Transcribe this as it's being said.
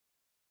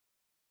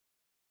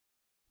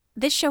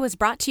This show is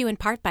brought to you in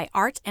part by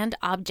Art and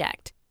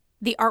Object.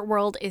 The art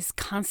world is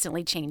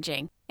constantly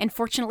changing, and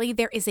fortunately,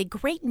 there is a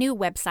great new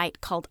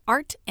website called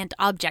Art and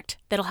Object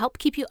that'll help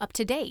keep you up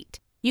to date.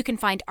 You can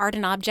find Art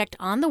and Object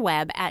on the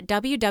web at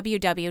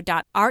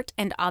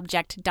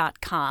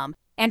www.artandobject.com.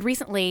 And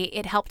recently,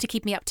 it helped to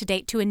keep me up to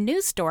date to a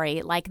news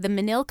story like the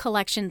Menil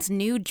Collection's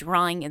new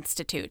Drawing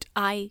Institute.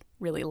 I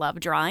really love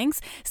drawings,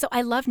 so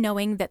I love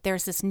knowing that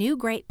there's this new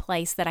great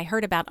place that I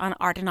heard about on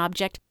Art and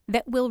Object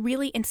that will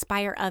really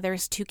inspire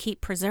others to keep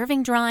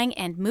preserving drawing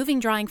and moving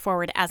drawing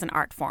forward as an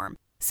art form.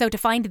 So to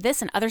find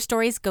this and other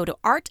stories, go to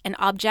Art and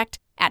Object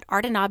at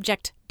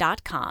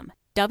artandobject.com.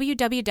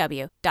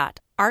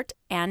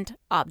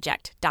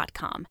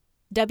 www.artandobject.com.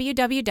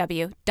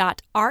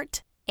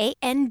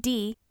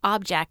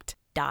 www.artandobject.com.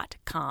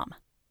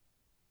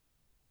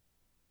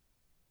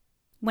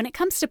 When it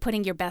comes to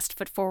putting your best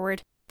foot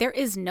forward, there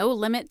is no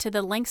limit to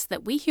the lengths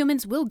that we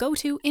humans will go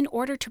to in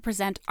order to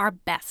present our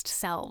best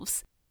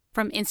selves.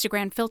 From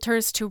Instagram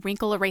filters to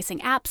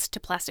wrinkle-erasing apps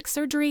to plastic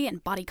surgery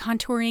and body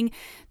contouring,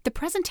 the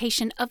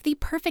presentation of the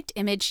perfect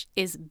image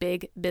is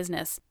big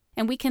business,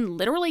 and we can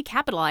literally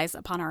capitalize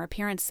upon our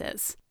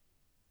appearances.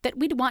 That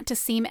we'd want to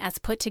seem as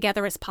put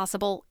together as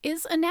possible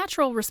is a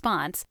natural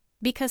response,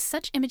 because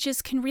such images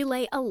can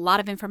relay a lot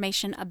of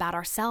information about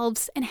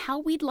ourselves and how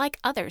we'd like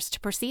others to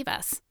perceive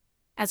us.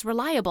 As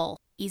reliable,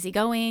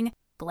 easygoing,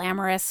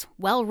 glamorous,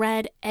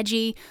 well-read,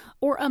 edgy,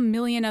 or a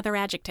million other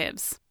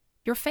adjectives.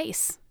 Your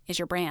face is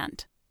your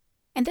brand.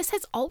 And this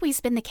has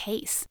always been the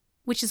case,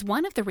 which is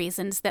one of the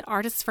reasons that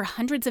artists for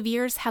hundreds of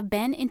years have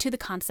been into the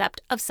concept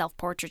of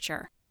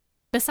self-portraiture.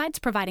 Besides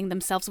providing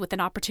themselves with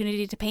an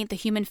opportunity to paint the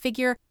human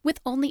figure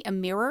with only a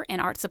mirror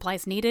and art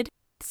supplies needed,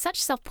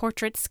 such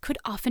self-portraits could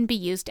often be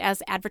used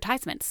as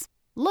advertisements.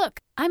 "Look,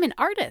 I'm an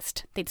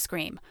artist," they'd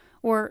scream,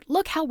 or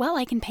 "Look how well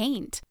I can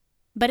paint."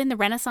 But in the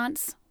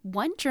Renaissance,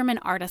 one German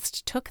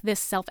artist took this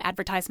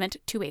self-advertisement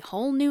to a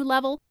whole new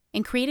level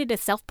and created a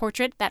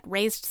self-portrait that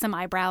raised some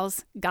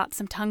eyebrows, got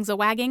some tongues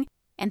a-wagging,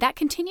 and that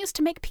continues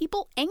to make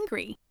people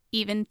angry,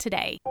 even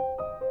today.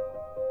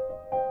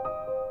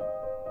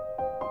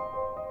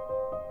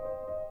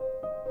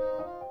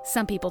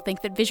 Some people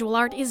think that visual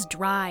art is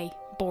dry,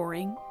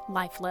 boring,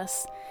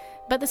 lifeless.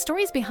 But the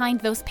stories behind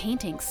those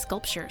paintings,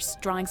 sculptures,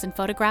 drawings, and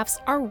photographs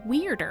are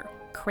weirder,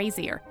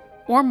 crazier,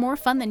 or more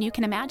fun than you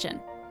can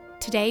imagine.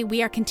 Today,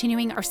 we are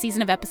continuing our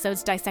season of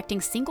episodes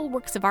dissecting single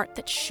works of art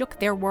that shook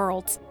their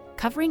worlds,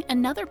 covering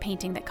another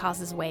painting that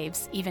causes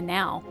waves, even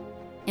now.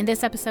 In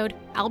this episode,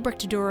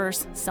 Albrecht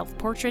Dürer's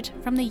self-portrait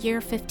from the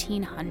year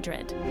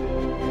 1500.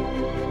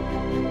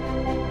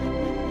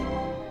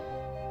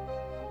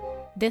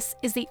 This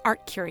is the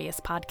Art Curious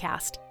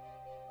podcast,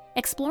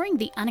 exploring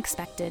the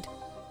unexpected,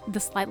 the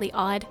slightly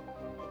odd,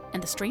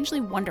 and the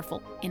strangely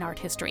wonderful in art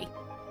history.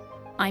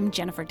 I'm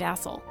Jennifer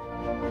Dassel.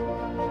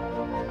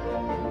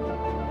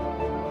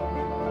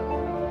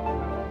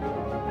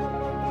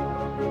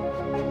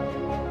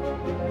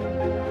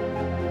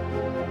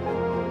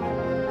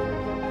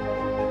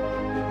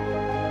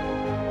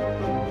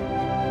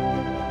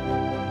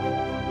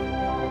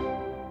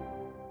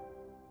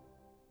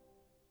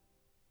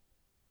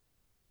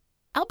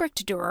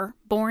 Albrecht Dürer,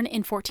 born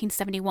in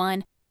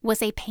 1471,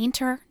 was a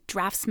painter,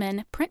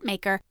 draftsman,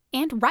 printmaker,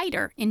 and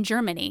writer in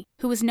Germany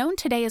who is known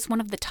today as one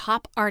of the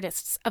top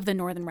artists of the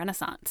Northern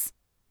Renaissance.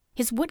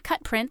 His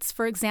woodcut prints,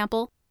 for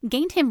example,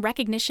 gained him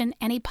recognition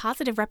and a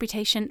positive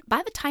reputation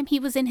by the time he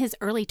was in his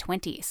early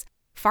 20s,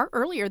 far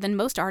earlier than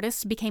most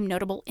artists became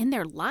notable in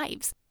their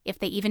lives, if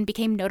they even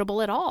became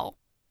notable at all.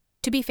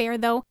 To be fair,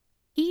 though,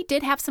 he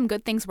did have some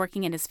good things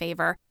working in his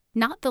favor,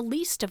 not the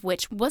least of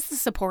which was the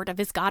support of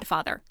his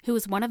godfather, who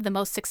was one of the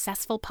most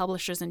successful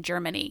publishers in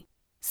Germany,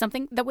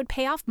 something that would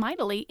pay off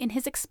mightily in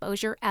his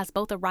exposure as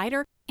both a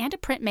writer and a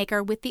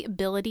printmaker with the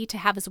ability to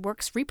have his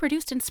works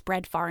reproduced and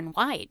spread far and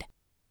wide.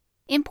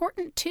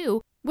 Important,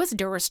 too, was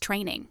Dürer's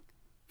training.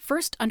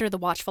 First under the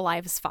watchful eye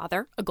of his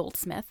father, a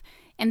goldsmith,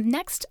 and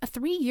next a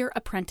 3-year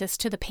apprentice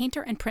to the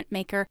painter and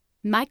printmaker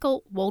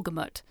Michael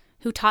Wohlgemuth,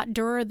 who taught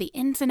Dürer the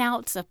ins and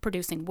outs of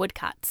producing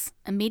woodcuts,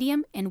 a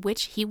medium in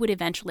which he would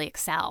eventually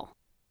excel.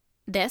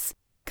 This,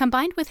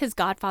 combined with his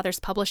godfather's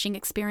publishing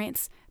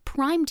experience,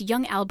 primed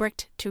young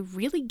Albrecht to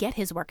really get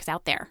his works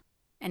out there.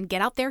 And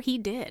get out there he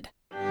did.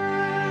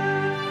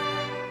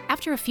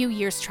 After a few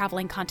years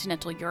traveling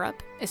continental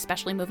Europe,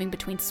 especially moving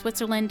between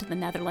Switzerland, the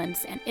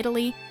Netherlands, and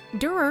Italy,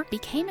 Dürer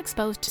became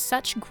exposed to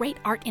such great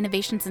art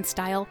innovations and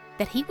style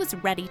that he was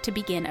ready to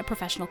begin a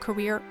professional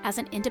career as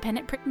an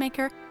independent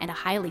printmaker and a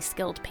highly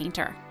skilled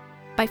painter.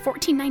 By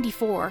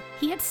 1494,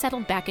 he had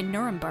settled back in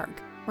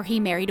Nuremberg, where he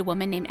married a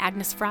woman named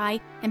Agnes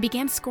Frey and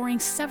began scoring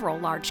several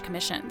large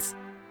commissions.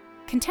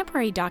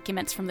 Contemporary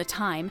documents from the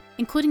time,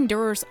 including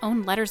Dürer's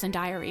own letters and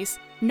diaries,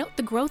 note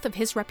the growth of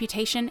his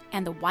reputation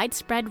and the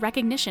widespread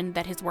recognition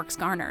that his works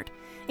garnered,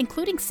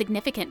 including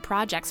significant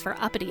projects for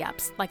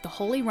uppity-ups like the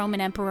Holy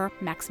Roman Emperor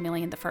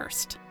Maximilian I.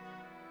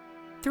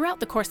 Throughout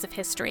the course of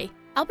history,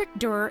 Albrecht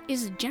Dürer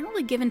is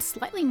generally given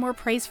slightly more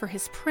praise for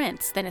his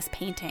prints than his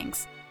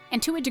paintings,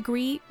 and to a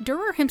degree,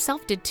 Dürer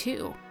himself did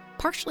too.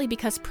 partially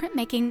because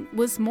printmaking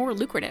was more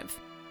lucrative.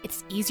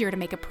 It's easier to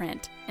make a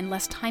print and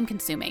less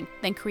time-consuming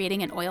than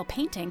creating an oil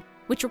painting,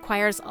 which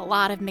requires a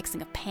lot of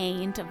mixing of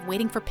paint, of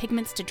waiting for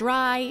pigments to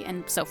dry,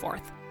 and so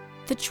forth.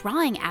 The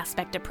drawing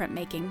aspect of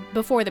printmaking,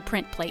 before the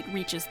print plate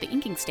reaches the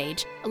inking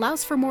stage,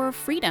 allows for more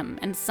freedom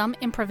and some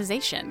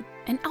improvisation,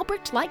 and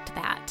Albrecht liked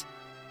that.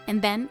 And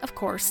then, of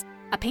course,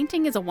 a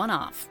painting is a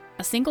one-off,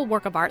 a single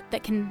work of art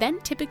that can then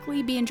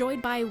typically be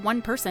enjoyed by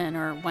one person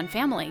or one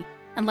family,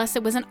 unless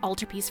it was an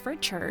altarpiece for a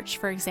church,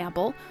 for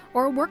example,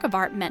 or a work of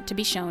art meant to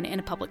be shown in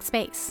a public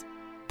space.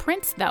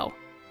 Prints, though,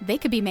 they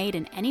could be made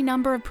in any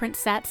number of print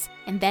sets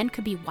and then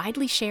could be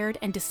widely shared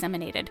and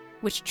disseminated,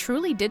 which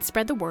truly did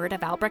spread the word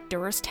of Albrecht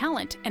Dürer's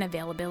talent and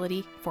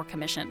availability for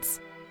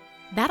commissions.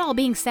 That all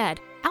being said,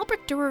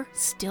 Albrecht Dürer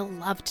still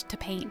loved to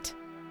paint.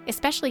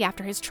 Especially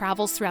after his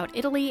travels throughout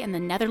Italy and the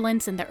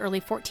Netherlands in the early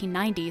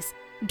 1490s,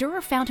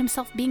 Dürer found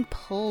himself being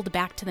pulled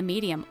back to the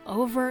medium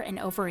over and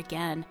over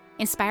again,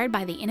 inspired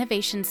by the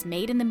innovations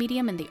made in the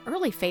medium in the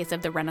early phase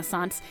of the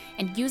Renaissance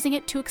and using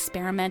it to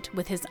experiment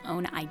with his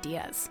own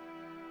ideas.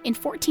 In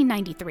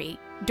 1493,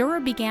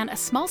 Dürer began a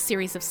small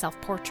series of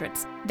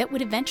self-portraits that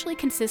would eventually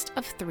consist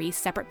of 3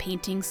 separate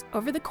paintings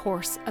over the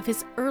course of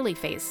his early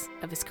phase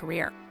of his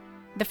career.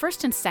 The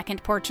first and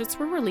second portraits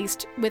were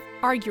released with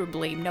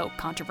arguably no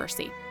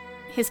controversy.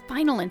 His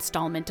final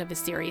installment of his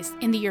series,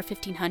 in the year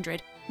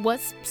 1500,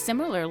 was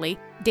similarly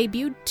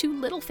debuted to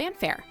little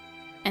fanfare.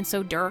 And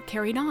so Dürer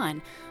carried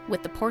on,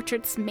 with the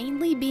portraits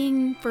mainly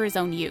being for his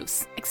own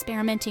use,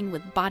 experimenting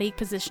with body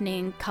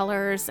positioning,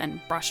 colors, and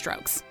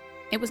brushstrokes.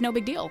 It was no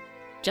big deal,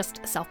 just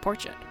a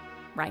self-portrait,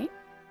 right?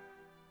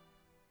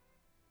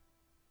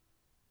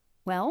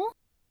 Well,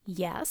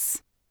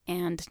 yes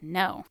and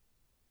no.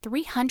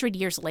 300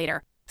 years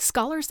later,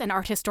 scholars and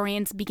art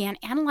historians began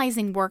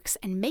analyzing works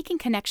and making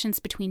connections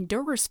between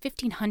Dürer's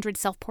 1500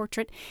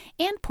 self-portrait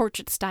and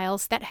portrait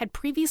styles that had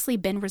previously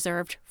been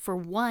reserved for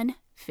one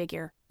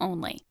figure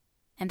only.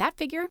 And that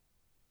figure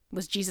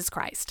was Jesus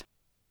Christ.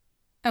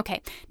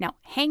 Okay, now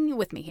hang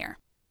with me here.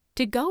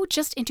 To go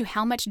just into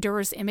how much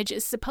Dürer's image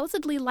is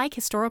supposedly like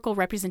historical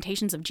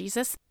representations of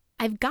Jesus,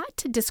 I've got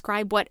to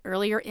describe what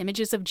earlier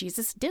images of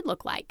Jesus did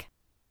look like.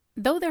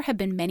 Though there have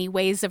been many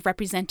ways of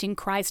representing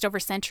Christ over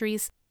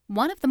centuries,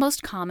 one of the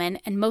most common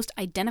and most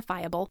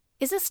identifiable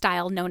is a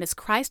style known as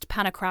Christ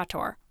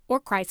Pantokrator, or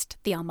Christ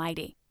the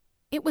Almighty.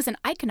 It was an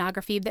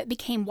iconography that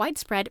became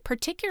widespread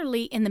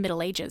particularly in the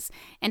Middle Ages,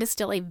 and is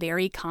still a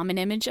very common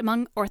image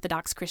among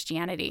Orthodox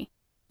Christianity.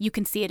 You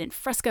can see it in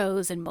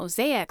frescoes and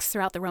mosaics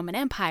throughout the Roman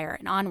Empire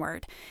and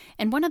onward,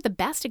 and one of the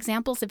best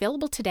examples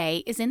available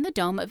today is in the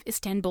dome of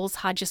Istanbul's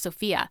Hagia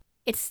Sophia,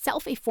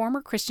 itself a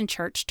former Christian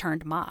church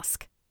turned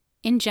mosque.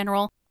 In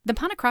general, the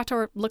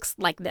Pantokrator looks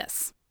like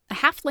this, a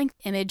half-length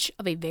image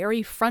of a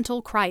very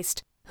frontal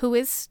Christ who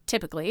is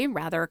typically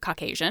rather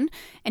Caucasian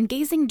and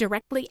gazing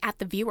directly at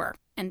the viewer,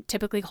 and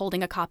typically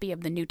holding a copy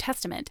of the New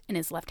Testament in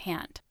his left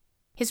hand.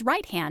 His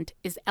right hand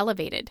is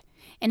elevated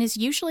and is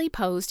usually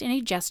posed in a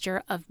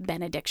gesture of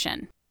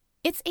benediction.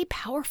 It's a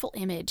powerful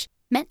image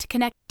meant to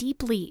connect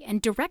deeply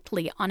and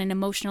directly on an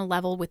emotional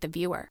level with the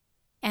viewer.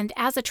 And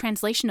as a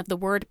translation of the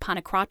word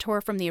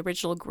Pantokrator from the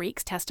original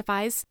Greek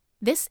testifies,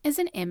 this is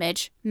an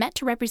image meant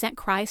to represent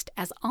Christ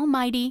as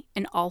almighty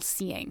and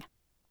all-seeing.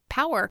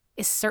 Power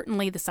is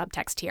certainly the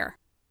subtext here,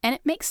 and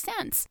it makes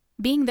sense,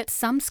 being that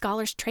some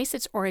scholars trace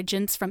its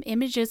origins from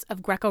images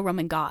of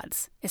Greco-Roman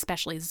gods,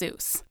 especially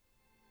Zeus.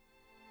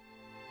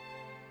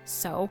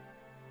 So,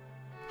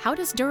 how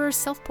does Dürer's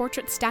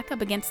self-portrait stack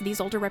up against these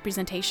older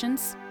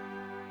representations?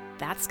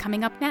 That's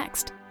coming up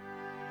next,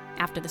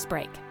 after this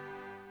break.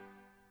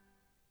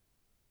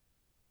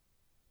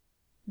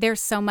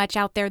 There's so much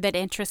out there that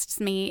interests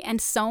me, and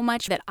so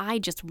much that I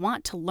just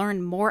want to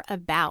learn more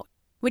about,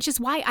 which is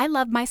why I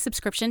love my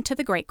subscription to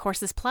the Great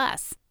Courses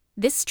Plus.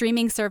 This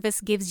streaming service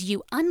gives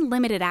you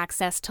unlimited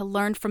access to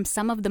learn from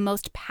some of the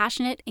most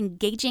passionate,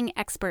 engaging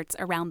experts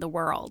around the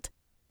world.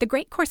 The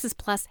Great Courses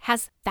Plus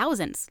has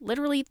thousands,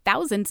 literally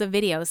thousands of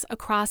videos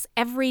across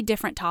every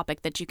different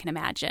topic that you can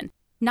imagine.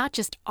 Not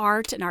just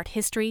art and art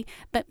history,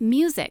 but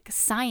music,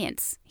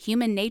 science,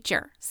 human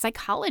nature,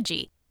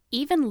 psychology,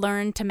 even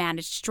learn to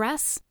manage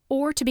stress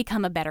or to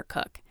become a better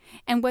cook.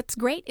 And what's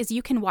great is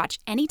you can watch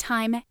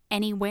anytime,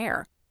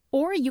 anywhere.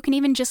 Or you can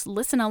even just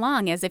listen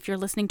along as if you're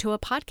listening to a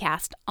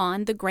podcast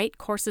on the Great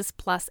Courses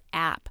Plus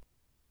app.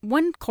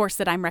 One course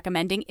that I'm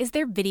recommending is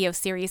their video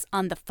series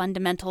on the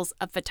fundamentals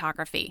of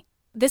photography.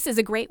 This is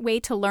a great way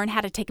to learn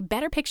how to take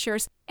better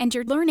pictures, and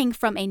you're learning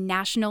from a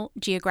National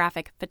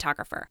Geographic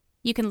photographer.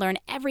 You can learn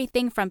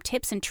everything from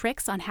tips and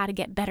tricks on how to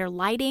get better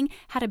lighting,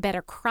 how to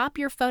better crop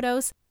your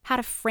photos, how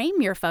to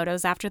frame your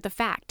photos after the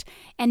fact.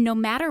 And no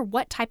matter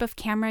what type of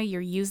camera you're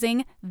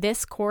using,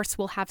 this course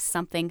will have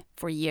something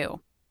for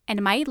you.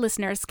 And my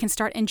listeners can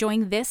start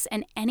enjoying this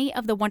and any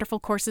of the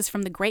wonderful courses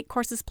from the Great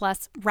Courses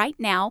Plus right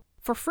now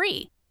for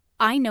free.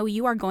 I know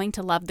you are going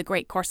to love the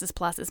Great Courses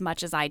Plus as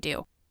much as I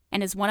do.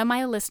 And as one of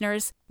my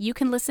listeners, you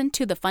can listen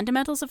to the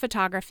Fundamentals of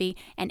Photography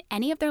and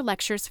any of their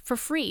lectures for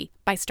free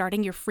by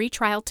starting your free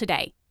trial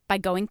today by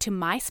going to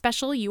my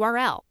special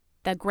URL,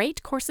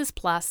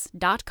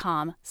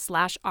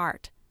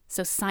 thegreatcoursesplus.com/art.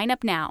 So sign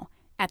up now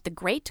at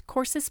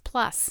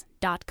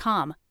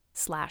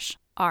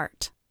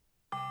thegreatcoursesplus.com/art.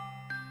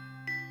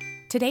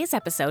 Today's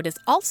episode is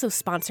also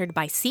sponsored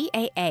by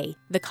CAA,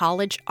 the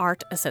College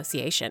Art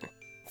Association.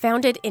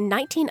 Founded in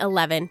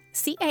 1911,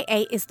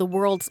 CAA is the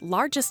world's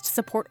largest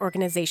support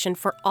organization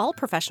for all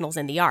professionals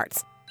in the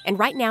arts. And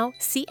right now,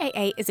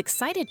 CAA is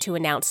excited to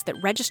announce that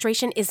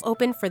registration is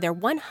open for their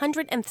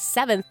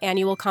 107th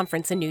annual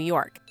conference in New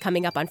York,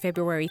 coming up on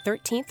February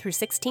 13th through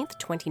 16th,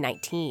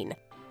 2019.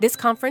 This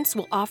conference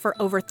will offer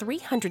over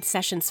 300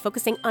 sessions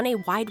focusing on a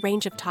wide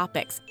range of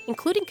topics,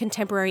 including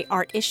contemporary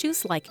art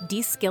issues like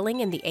de-skilling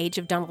in the age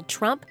of Donald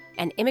Trump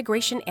and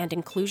immigration and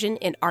inclusion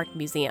in art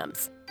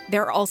museums.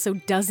 There are also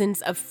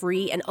dozens of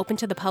free and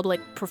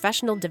open-to-the-public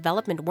professional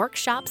development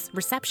workshops,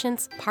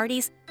 receptions,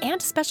 parties, and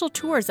special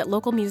tours at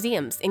local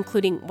museums,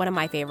 including one of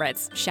my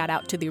favorites, shout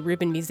out to the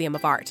Rubin Museum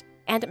of Art,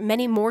 and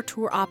many more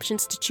tour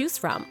options to choose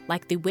from,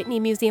 like the Whitney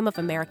Museum of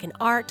American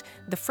Art,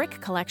 the Frick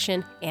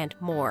Collection, and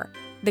more.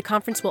 The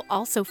conference will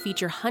also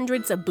feature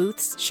hundreds of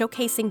booths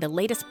showcasing the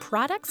latest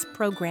products,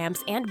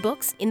 programs, and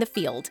books in the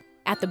field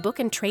at the Book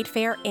and Trade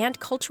Fair and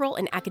Cultural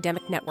and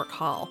Academic Network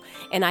Hall.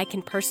 And I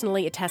can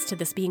personally attest to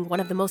this being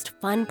one of the most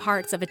fun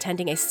parts of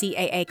attending a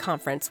CAA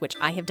conference, which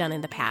I have done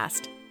in the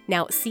past.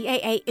 Now,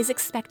 CAA is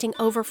expecting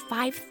over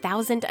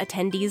 5,000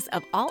 attendees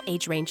of all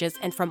age ranges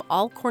and from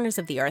all corners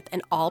of the earth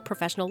and all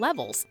professional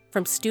levels,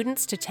 from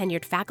students to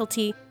tenured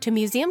faculty to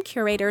museum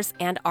curators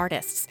and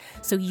artists.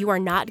 So you are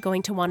not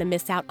going to want to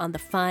miss out on the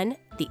fun,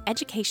 the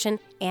education,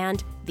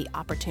 and the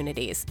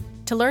opportunities.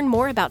 To learn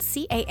more about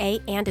CAA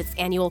and its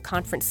annual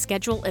conference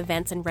schedule,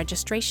 events, and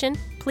registration,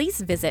 please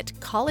visit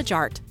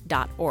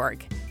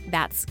collegeart.org.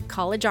 That's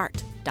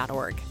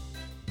collegeart.org.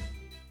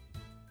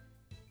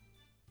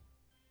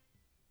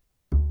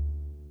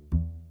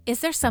 Is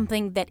there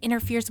something that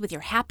interferes with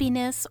your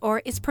happiness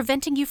or is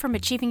preventing you from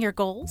achieving your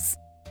goals?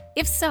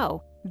 If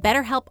so,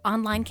 BetterHelp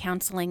Online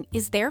Counseling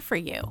is there for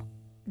you.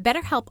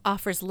 BetterHelp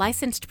offers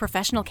licensed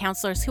professional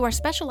counselors who are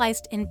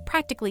specialized in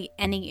practically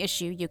any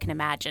issue you can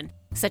imagine,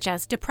 such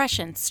as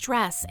depression,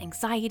 stress,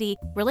 anxiety,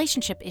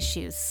 relationship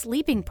issues,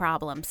 sleeping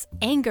problems,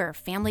 anger,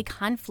 family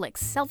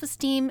conflicts,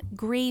 self-esteem,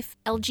 grief,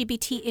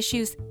 LGBT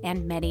issues,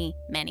 and many,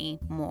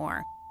 many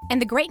more. And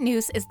the great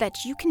news is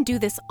that you can do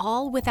this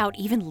all without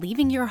even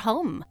leaving your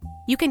home.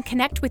 You can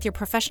connect with your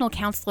professional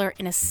counselor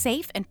in a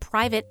safe and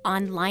private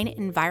online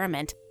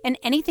environment, and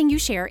anything you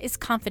share is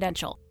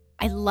confidential.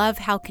 I love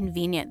how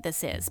convenient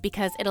this is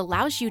because it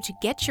allows you to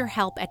get your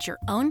help at your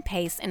own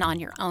pace and on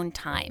your own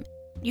time.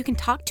 You can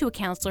talk to a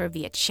counselor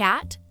via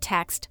chat,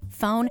 text,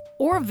 phone,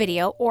 or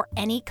video, or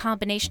any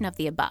combination of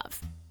the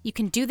above. You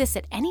can do this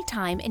at any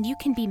time, and you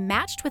can be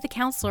matched with a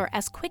counselor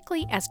as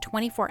quickly as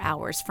 24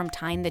 hours from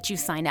time that you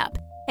sign up.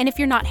 And if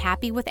you're not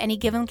happy with any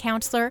given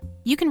counselor,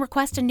 you can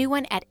request a new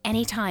one at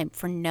any time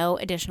for no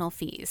additional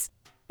fees.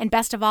 And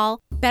best of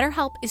all,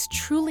 BetterHelp is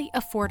truly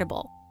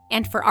affordable.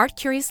 And for Art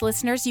Curious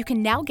listeners, you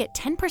can now get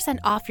 10%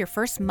 off your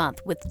first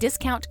month with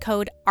discount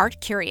code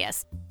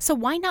ARTCurious. So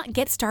why not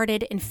get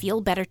started and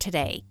feel better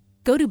today?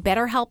 Go to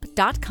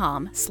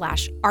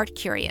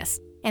betterhelp.com/artcurious.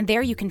 And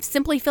there you can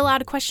simply fill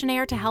out a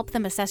questionnaire to help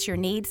them assess your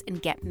needs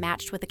and get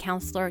matched with a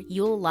counselor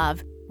you'll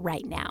love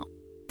right now.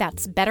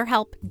 That's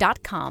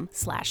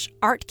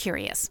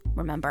betterhelp.com/artcurious.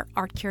 Remember,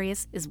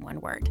 artcurious is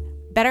one word.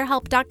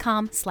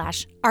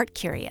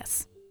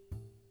 betterhelp.com/artcurious.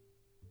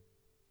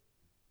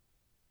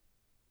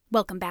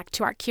 Welcome back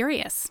to Art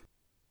Curious.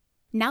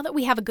 Now that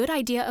we have a good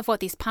idea of what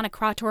these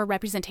Pantocrator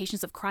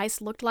representations of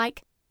Christ looked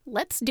like,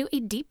 let's do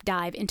a deep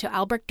dive into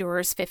Albrecht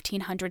Dürer's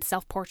 1500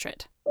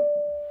 self-portrait.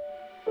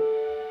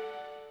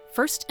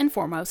 First and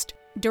foremost,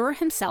 Dürer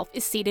himself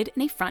is seated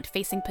in a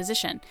front-facing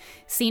position,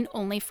 seen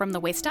only from the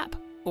waist up,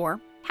 or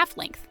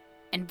half-length,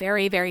 and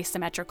very, very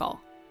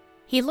symmetrical.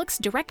 He looks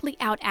directly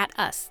out at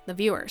us, the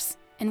viewers,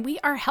 and we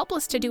are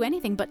helpless to do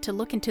anything but to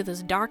look into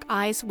those dark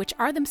eyes which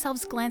are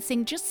themselves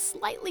glancing just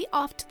slightly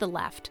off to the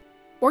left,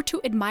 or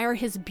to admire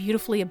his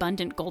beautifully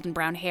abundant golden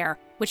brown hair,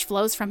 which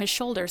flows from his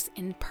shoulders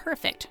in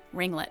perfect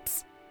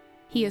ringlets.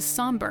 He is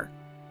somber,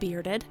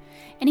 bearded,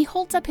 and he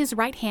holds up his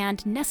right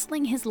hand,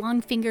 nestling his long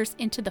fingers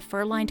into the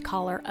fur-lined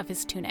collar of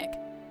his tunic.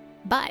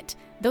 But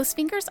those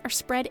fingers are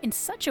spread in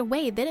such a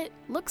way that it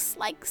looks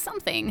like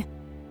something.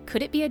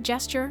 Could it be a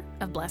gesture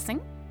of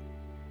blessing?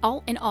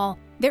 All in all,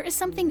 there is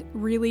something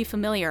really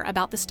familiar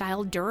about the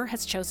style Dürer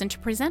has chosen to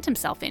present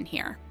himself in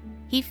here.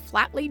 He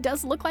flatly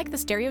does look like the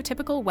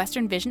stereotypical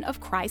Western vision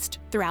of Christ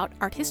throughout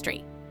art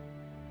history.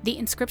 The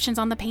inscriptions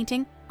on the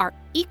painting are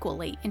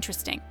equally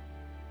interesting.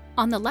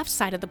 On the left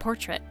side of the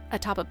portrait,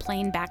 atop a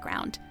plain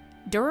background,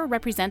 Dürer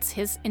represents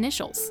his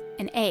initials,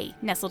 an A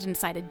nestled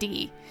inside a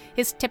D,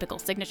 his typical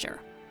signature.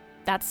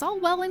 That's all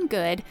well and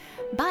good,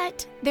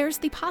 but there's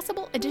the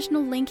possible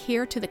additional link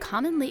here to the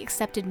commonly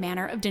accepted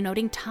manner of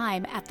denoting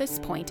time at this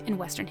point in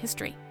Western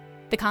history.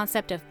 The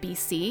concept of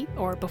BC,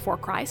 or before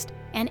Christ,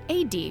 and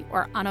AD,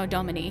 or Anno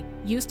Domini,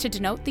 used to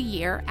denote the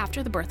year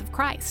after the birth of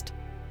Christ.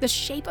 The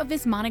shape of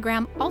his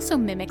monogram also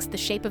mimics the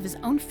shape of his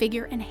own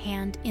figure and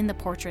hand in the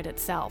portrait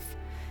itself.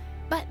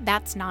 But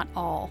that's not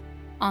all.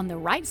 On the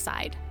right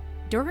side,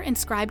 Dürer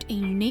inscribed a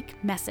unique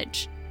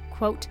message,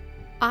 quote,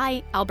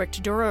 "I,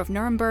 Albrecht Dürer of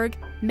Nuremberg,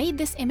 made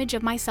this image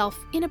of myself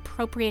in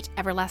appropriate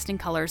everlasting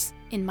colors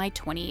in my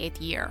 28th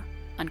year,"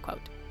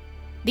 unquote.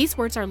 These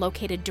words are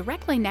located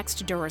directly next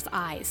to Dürer's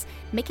eyes,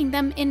 making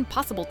them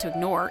impossible to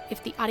ignore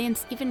if the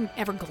audience even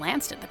ever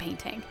glanced at the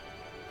painting.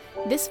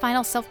 This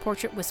final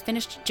self-portrait was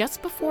finished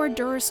just before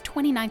Dürer's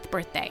 29th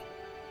birthday.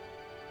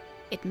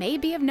 It may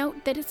be of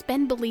note that it's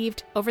been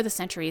believed over the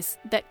centuries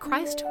that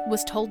Christ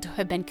was told to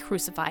have been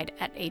crucified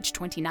at age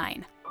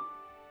 29.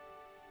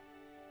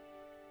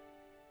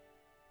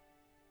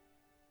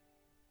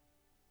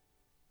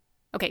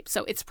 Okay,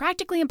 so it's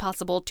practically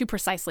impossible to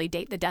precisely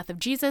date the death of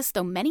Jesus,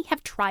 though many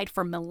have tried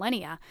for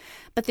millennia.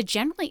 But the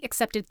generally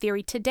accepted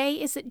theory today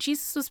is that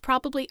Jesus was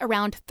probably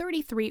around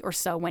 33 or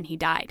so when he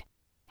died.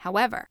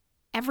 However,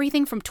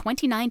 everything from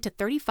 29 to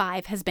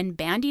 35 has been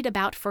bandied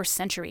about for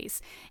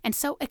centuries, and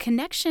so a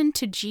connection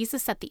to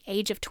Jesus at the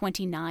age of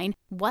 29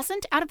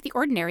 wasn't out of the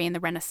ordinary in the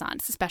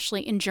Renaissance,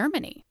 especially in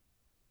Germany.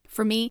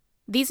 For me,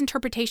 these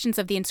interpretations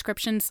of the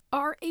inscriptions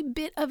are a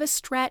bit of a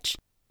stretch,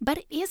 but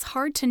it is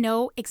hard to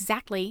know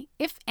exactly,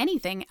 if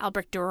anything,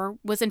 Albrecht Dürer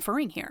was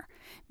inferring here,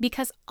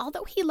 because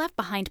although he left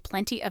behind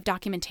plenty of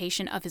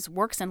documentation of his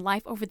works and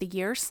life over the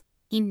years,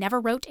 he never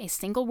wrote a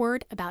single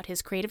word about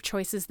his creative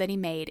choices that he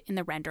made in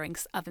the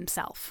renderings of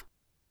himself.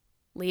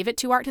 Leave it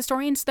to art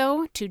historians,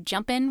 though, to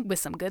jump in with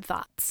some good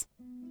thoughts.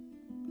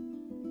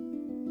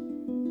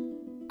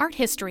 Art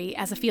history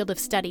as a field of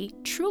study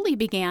truly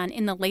began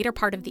in the later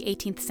part of the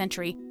 18th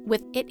century,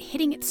 with it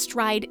hitting its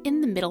stride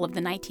in the middle of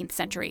the 19th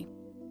century.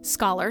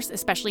 Scholars,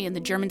 especially in the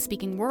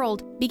German-speaking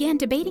world, began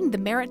debating the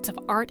merits of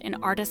art and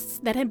artists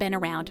that had been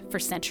around for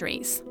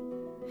centuries.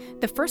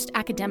 The first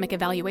academic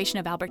evaluation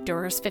of Albrecht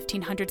Dürer's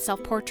 1500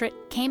 self-portrait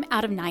came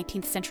out of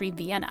 19th century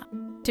Vienna.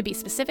 To be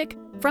specific,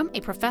 from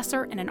a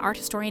professor and an art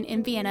historian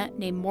in Vienna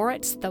named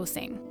Moritz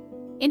Thosing.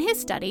 In his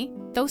study,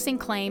 Thosing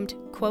claimed,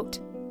 quote,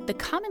 "The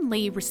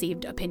commonly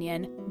received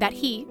opinion that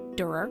he,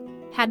 Dürer,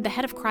 had the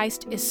head of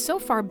Christ is so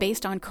far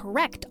based on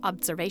correct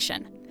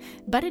observation,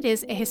 but it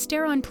is a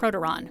hysteron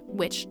proteron,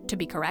 which, to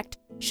be correct,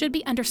 should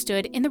be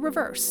understood in the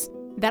reverse,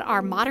 that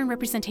our modern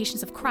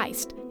representations of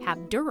Christ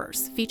have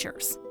Dürer's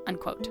features,"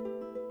 unquote.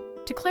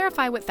 To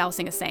clarify what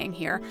Thosing is saying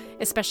here,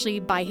 especially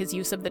by his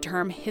use of the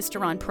term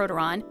hysteron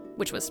proteron,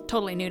 which was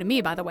totally new to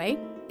me by the way,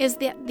 is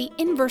that the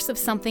inverse of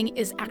something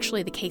is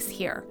actually the case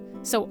here.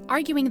 So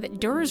arguing that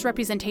Dürer's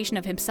representation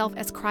of himself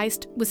as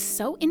Christ was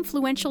so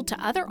influential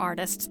to other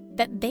artists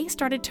that they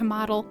started to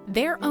model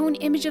their own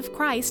image of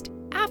Christ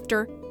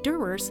after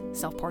Dürer's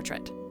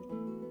self-portrait.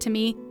 To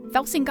me,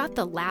 Thosing got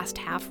the last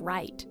half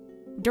right.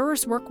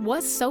 Dürer's work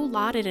was so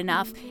lauded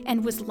enough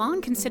and was long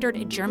considered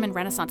a German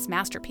Renaissance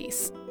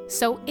masterpiece.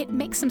 So it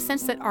makes some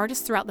sense that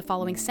artists throughout the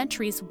following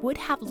centuries would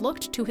have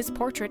looked to his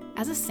portrait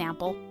as a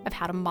sample of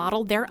how to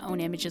model their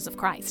own images of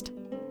Christ.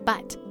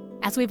 But,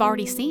 as we've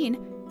already seen,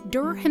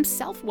 Dürer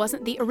himself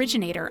wasn't the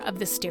originator of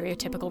this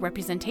stereotypical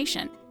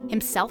representation,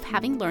 himself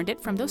having learned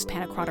it from those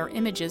Panakreuter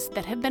images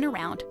that have been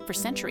around for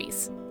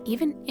centuries,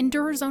 even in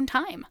Dürer's own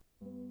time.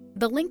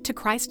 The link to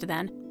Christ,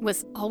 then,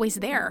 was always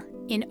there,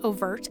 in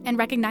overt and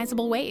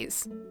recognizable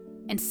ways.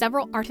 And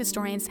several art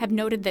historians have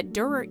noted that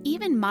Dürer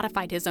even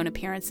modified his own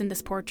appearance in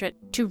this portrait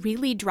to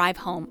really drive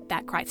home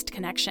that Christ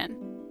connection.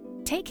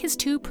 Take his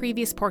two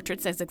previous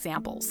portraits as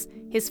examples,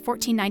 his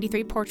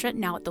 1493 portrait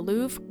now at the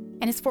Louvre,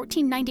 and his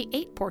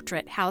 1498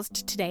 portrait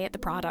housed today at the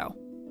Prado.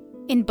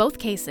 In both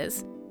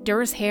cases,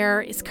 Dürer's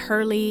hair is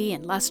curly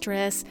and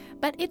lustrous,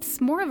 but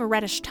it's more of a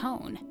reddish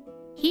tone.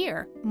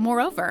 Here,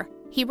 moreover,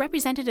 he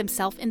represented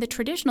himself in the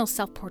traditional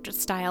self-portrait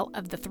style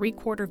of the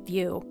three-quarter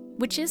view,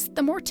 which is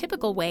the more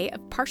typical way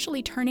of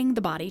partially turning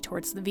the body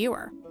towards the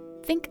viewer.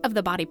 Think of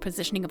the body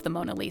positioning of the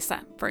Mona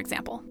Lisa, for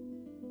example.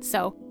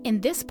 So,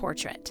 in this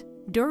portrait,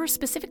 Dürer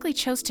specifically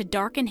chose to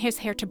darken his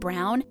hair to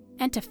brown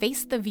and to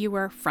face the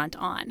viewer front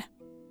on.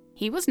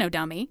 He was no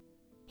dummy.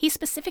 He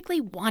specifically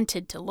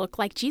wanted to look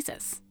like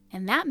Jesus,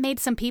 and that made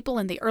some people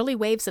in the early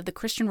waves of the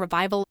Christian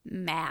revival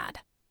mad.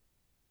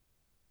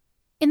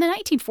 In the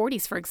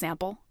 1940s, for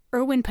example,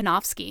 Erwin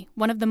Panofsky,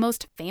 one of the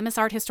most famous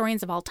art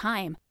historians of all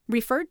time,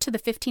 referred to the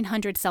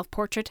 1500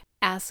 self-portrait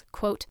as,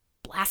 quote,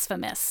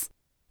 blasphemous,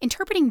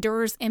 interpreting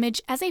Dürer's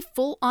image as a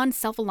full-on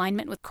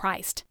self-alignment with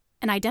Christ,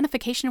 an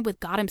identification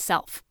with God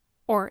himself,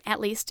 or at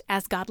least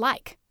as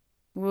godlike.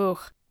 Woo,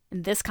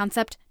 this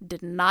concept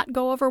did not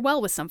go over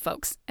well with some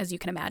folks, as you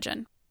can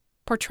imagine.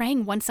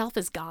 Portraying oneself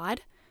as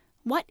God?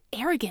 What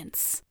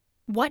arrogance!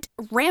 What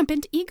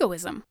rampant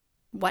egoism!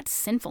 What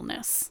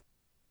sinfulness!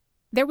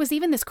 There was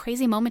even this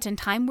crazy moment in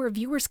time where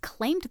viewers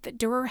claimed that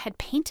Dürer had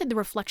painted the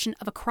reflection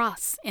of a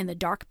cross in the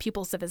dark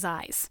pupils of his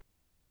eyes.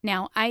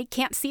 Now, I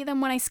can't see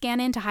them when I scan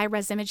into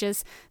high-res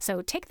images,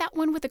 so take that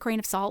one with a grain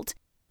of salt,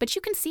 but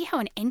you can see how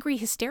an angry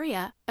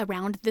hysteria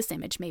around this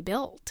image may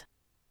build.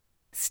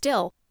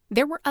 Still,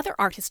 There were other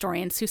art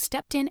historians who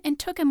stepped in and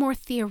took a more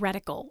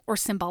theoretical or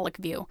symbolic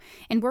view,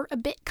 and were a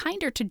bit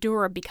kinder to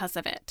Dürer because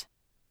of it.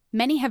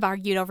 Many have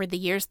argued over the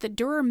years that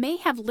Dürer may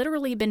have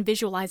literally been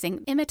visualizing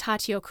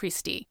imitatio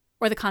Christi,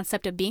 or the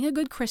concept of being a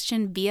good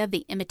Christian via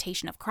the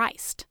imitation of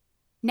Christ.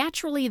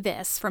 Naturally,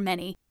 this, for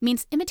many,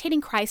 means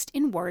imitating Christ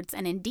in words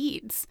and in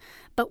deeds.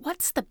 But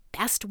what's the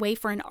best way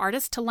for an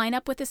artist to line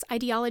up with this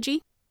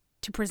ideology?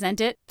 To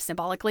present it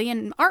symbolically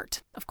in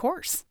art, of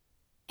course.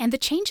 And the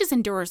changes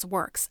in Dürer's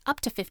works, up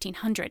to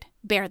 1500,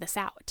 bear this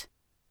out.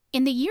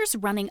 In the years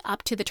running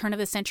up to the turn of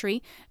the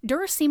century,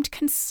 Dürer seemed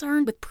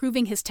concerned with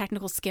proving his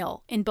technical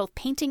skill in both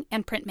painting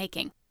and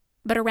printmaking.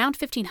 But around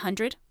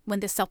 1500,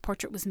 when this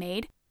self-portrait was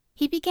made,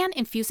 he began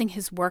infusing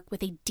his work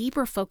with a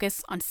deeper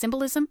focus on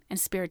symbolism and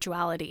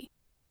spirituality.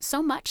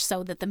 So much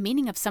so that the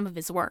meaning of some of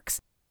his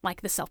works,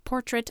 like the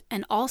self-portrait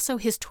and also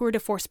his tour de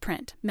force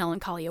print,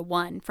 Melancholia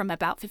I, from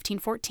about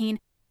 1514,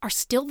 are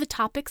still the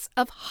topics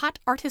of hot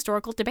art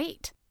historical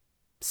debate.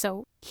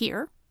 So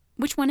here,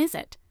 which one is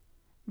it?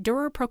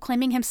 Dürer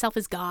proclaiming himself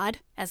as God,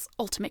 as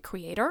ultimate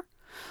creator?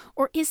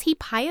 Or is he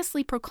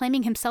piously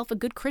proclaiming himself a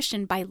good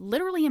Christian by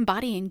literally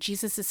embodying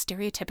Jesus'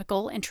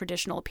 stereotypical and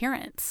traditional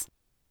appearance?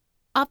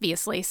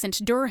 Obviously, since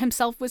Dürer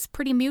himself was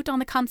pretty mute on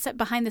the concept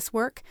behind this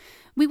work,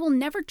 we will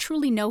never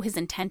truly know his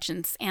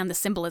intentions and the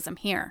symbolism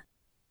here.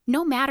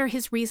 No matter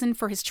his reason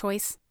for his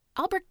choice,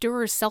 Albrecht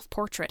Dürer's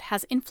self-portrait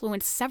has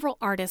influenced several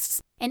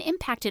artists and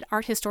impacted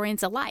art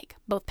historians alike,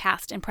 both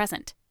past and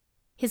present.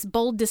 His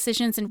bold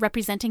decisions in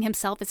representing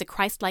himself as a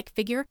Christ-like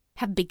figure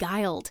have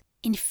beguiled,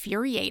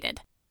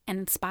 infuriated, and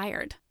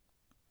inspired.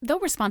 Though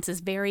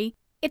responses vary,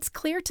 it's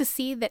clear to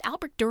see that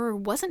Albrecht Dürer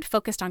wasn't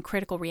focused on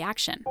critical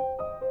reaction,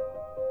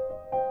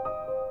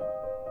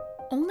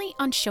 only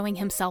on showing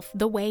himself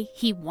the way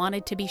he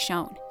wanted to be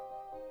shown.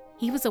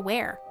 He was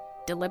aware,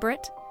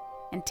 deliberate,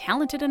 and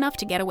talented enough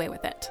to get away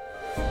with it.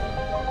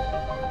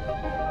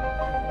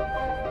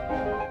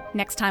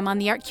 Next time on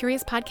the Art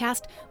Curious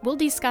podcast, we'll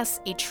discuss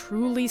a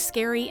truly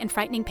scary and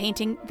frightening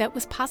painting that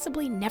was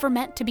possibly never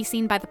meant to be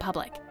seen by the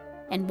public,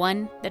 and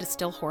one that is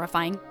still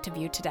horrifying to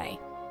view today.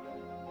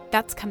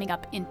 That's coming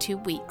up in 2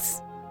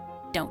 weeks.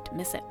 Don't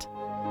miss it.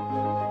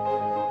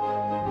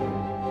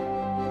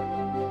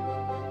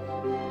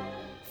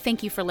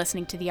 Thank you for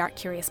listening to the Art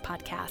Curious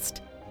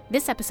podcast.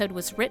 This episode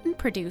was written,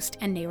 produced,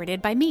 and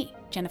narrated by me,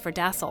 Jennifer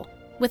Dassel,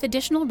 with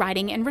additional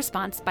writing and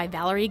response by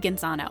Valerie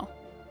Gonzano.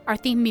 Our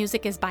theme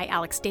music is by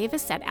Alex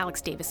Davis at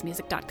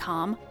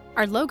alexdavismusic.com.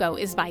 Our logo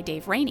is by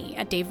Dave Rainey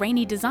at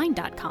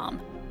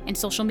daveraneydesign.com. And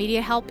social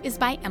media help is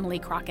by Emily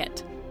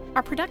Crockett.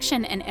 Our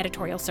production and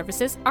editorial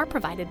services are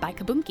provided by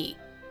Kabunki.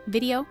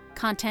 Video,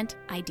 content,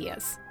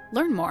 ideas.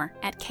 Learn more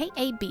at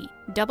kabonki.com.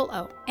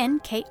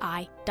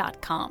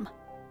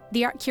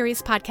 The Art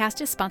Curious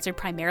podcast is sponsored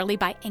primarily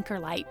by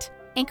Anchorlight.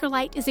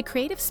 Anchorlight is a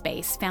creative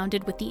space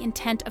founded with the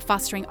intent of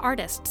fostering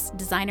artists,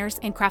 designers,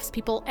 and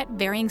craftspeople at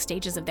varying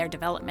stages of their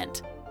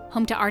development.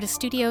 Home to artist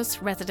studios,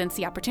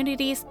 residency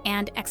opportunities,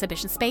 and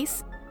exhibition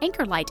space,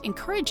 Anchorlight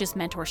encourages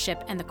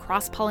mentorship and the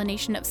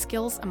cross-pollination of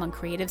skills among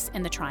creatives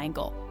in the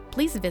Triangle.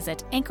 Please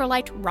visit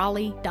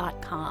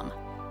anchorlightraleigh.com.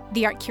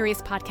 The Art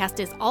Curious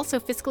podcast is also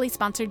fiscally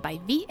sponsored by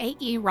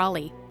VAE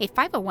Raleigh, a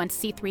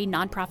 501c3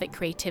 nonprofit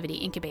creativity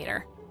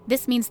incubator.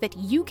 This means that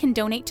you can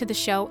donate to the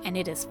show and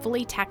it is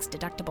fully tax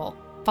deductible.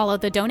 Follow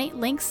the donate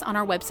links on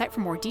our website for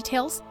more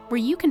details, where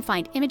you can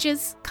find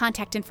images,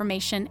 contact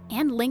information,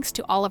 and links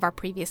to all of our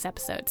previous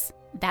episodes.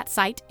 That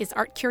site is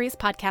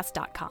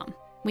artcuriouspodcast.com.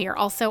 We are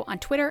also on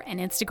Twitter and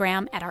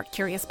Instagram at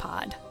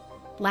ArtCuriousPod.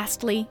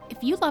 Lastly,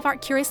 if you love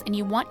Art Curious and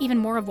you want even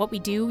more of what we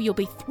do, you'll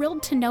be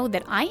thrilled to know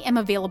that I am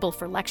available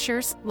for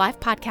lectures, live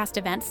podcast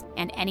events,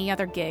 and any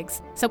other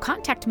gigs. So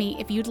contact me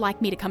if you'd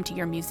like me to come to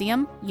your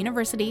museum,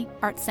 university,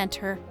 art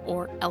center,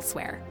 or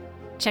elsewhere.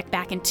 Check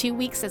back in 2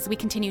 weeks as we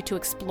continue to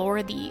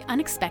explore the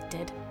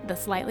unexpected, the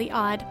slightly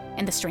odd,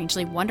 and the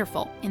strangely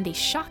wonderful in the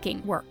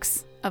shocking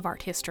works of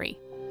art history.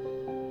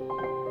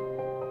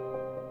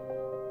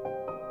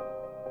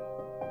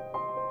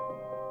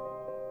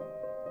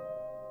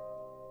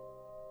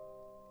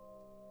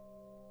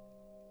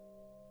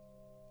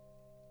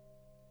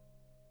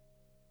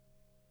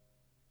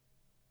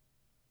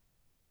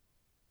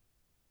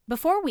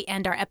 Before we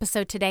end our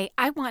episode today,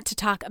 I want to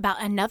talk about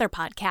another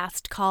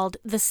podcast called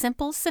The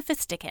Simple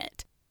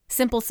Sophisticate.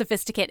 Simple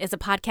Sophisticate is a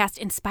podcast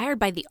inspired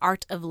by the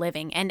art of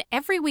living, and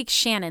every week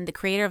Shannon, the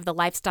creator of the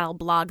lifestyle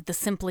blog The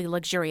Simply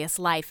Luxurious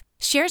Life,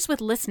 shares with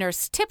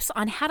listeners tips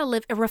on how to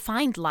live a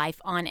refined life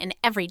on an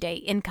everyday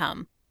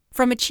income.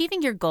 From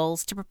achieving your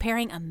goals to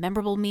preparing a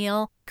memorable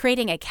meal,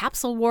 creating a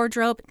capsule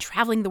wardrobe,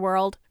 traveling the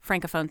world,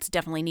 Francophones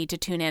definitely need to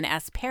tune in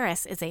as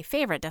Paris is a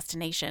favorite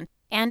destination,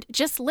 and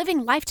just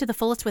living life to the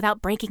fullest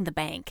without breaking the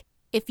bank.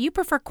 If you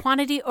prefer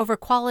quantity over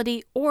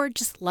quality or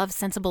just love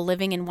sensible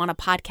living and want a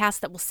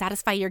podcast that will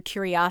satisfy your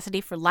curiosity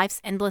for life's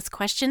endless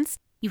questions,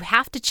 you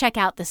have to check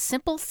out The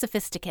Simple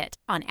Sophisticate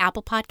on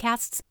Apple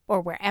Podcasts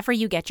or wherever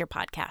you get your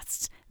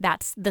podcasts.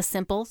 That's The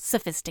Simple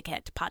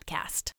Sophisticate podcast.